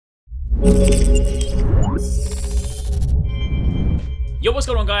Yo, what's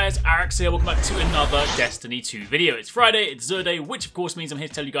going on guys, Arekkz here, welcome back to another Destiny 2 video. It's Friday, it's Xur Day, which of course means I'm here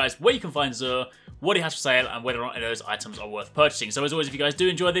to tell you guys where you can find Xur, what he has for sale, and whether or not those items are worth purchasing. So as always, if you guys do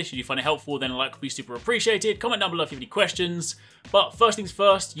enjoy this, if you find it helpful, then a like would be super appreciated. Comment down below if you have any questions. But first things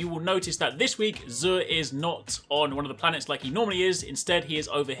first, you will notice that this week, Xur is not on one of the planets like he normally is. Instead, he is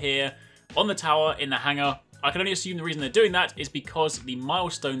over here on the tower in the hangar. I can only assume the reason they're doing that is because the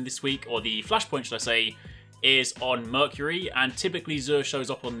milestone this week, or the flashpoint should I say, is on Mercury, and typically Xur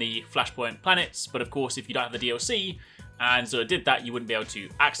shows up on the flashpoint planets, but of course if you don't have the DLC and Xur did that, you wouldn't be able to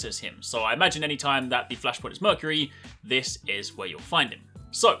access him. So I imagine anytime that the flashpoint is Mercury, this is where you'll find him.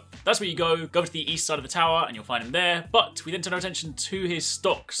 So that's where you go to the east side of the tower and you'll find him there, but we then turn our attention to his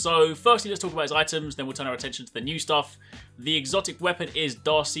stock. So firstly, let's talk about his items, then we'll turn our attention to the new stuff. The exotic weapon is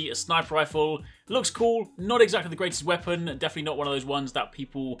Darcy, a sniper rifle. Looks cool, not exactly the greatest weapon, definitely not one of those ones that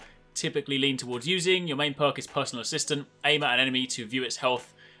people typically lean towards using. Your main perk is Personal Assistant. Aim at an enemy to view its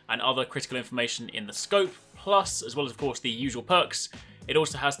health and other critical information in the scope. Plus, as well as of course the usual perks, it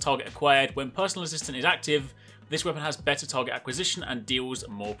also has target acquired. When Personal Assistant is active, this weapon has better target acquisition and deals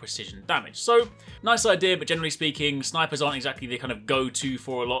more precision damage. So, nice idea, but generally speaking, snipers aren't exactly the kind of go-to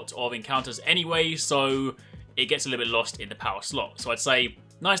for a lot of encounters anyway, so it gets a little bit lost in the power slot. So I'd say,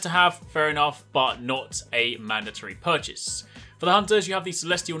 nice to have, fair enough, but not a mandatory purchase. For the hunters, you have the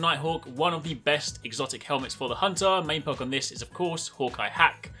Celestial Nighthawk, one of the best exotic helmets for the hunter. Main perk on this is, of course, Hawkeye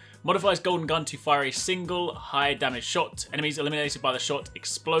Hack. Modifies Golden Gun to fire a single high damage shot. Enemies eliminated by the shot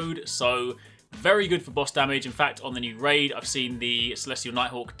explode, so very good for boss damage. In fact, on the new raid, I've seen the Celestial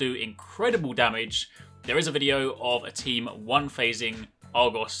Nighthawk do incredible damage. There is a video of a team one-phasing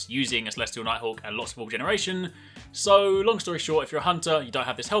Argos using a Celestial Nighthawk and lots of orb generation. So, long story short, if you're a hunter, you don't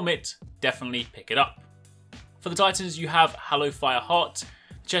have this helmet, definitely pick it up. For the Titans, you have Hallowfire Heart,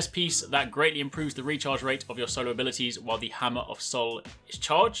 the chest piece that greatly improves the recharge rate of your solo abilities while the Hammer of Soul is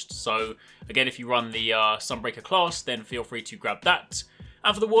charged. So again, if you run the Sunbreaker class, then feel free to grab that.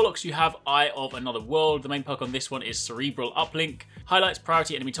 And for the Warlocks, you have Eye of Another World. The main perk on this one is Cerebral Uplink, highlights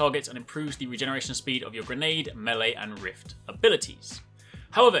priority enemy targets and improves the regeneration speed of your grenade, melee and rift abilities.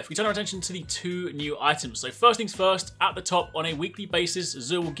 However, if we turn our attention to the two new items, so first things first, at the top, on a weekly basis,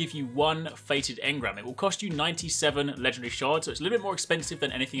 Xur will give you one Fated Engram. It will cost you 97 legendary shards, so it's a little bit more expensive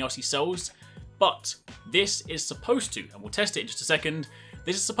than anything else he sells, but this is supposed to, and we'll test it in just a second,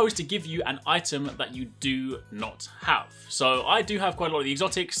 this is supposed to give you an item that you do not have. So I do have quite a lot of the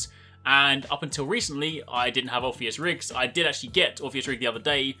exotics, and up until recently, I didn't have Orpheus Rigs. I did actually get Orpheus Rig the other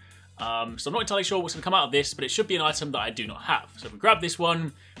day, so I'm not entirely sure what's going to come out of this, but it should be an item that I do not have. So if we grab this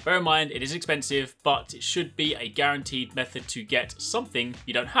one, bear in mind it is expensive, but it should be a guaranteed method to get something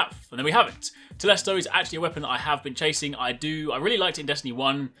you don't have. And then we have it. Telesto is actually a weapon that I have been chasing. I really liked it in Destiny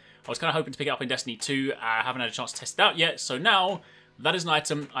 1. I was kind of hoping to pick it up in Destiny 2. I haven't had a chance to test it out yet, so now that is an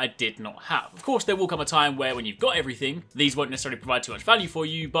item I did not have. Of course, there will come a time where when you've got everything, these won't necessarily provide too much value for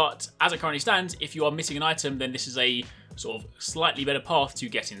you, but as it currently stands, if you are missing an item, then this is a sort of slightly better path to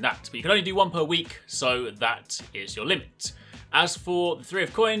getting that. But you can only do one per week, so that is your limit. As for the 3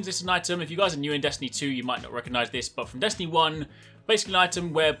 of Coins, this is an item, if you guys are new in Destiny 2, you might not recognize this, but from Destiny 1, basically an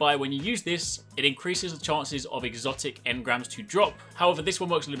item whereby when you use this, it increases the chances of exotic engrams to drop. However, this one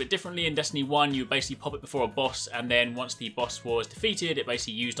works a little bit differently. In Destiny 1, you basically pop it before a boss, and then once the boss was defeated, it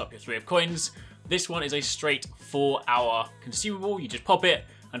basically used up your 3 of Coins. This one is a straight 4-hour consumable. You just pop it,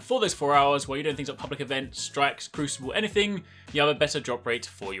 and for those 4 hours, while you're doing things like public events, strikes, crucible, anything, you have a better drop rate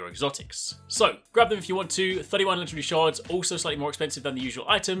for your exotics. So, grab them if you want to. 31 legendary shards, also slightly more expensive than the usual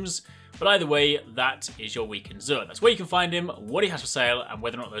items, but either way, that is your week in Xur. That's where you can find him, what he has for sale, and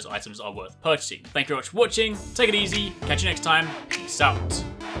whether or not those items are worth purchasing. Thank you very much for watching, take it easy, catch you next time, peace out.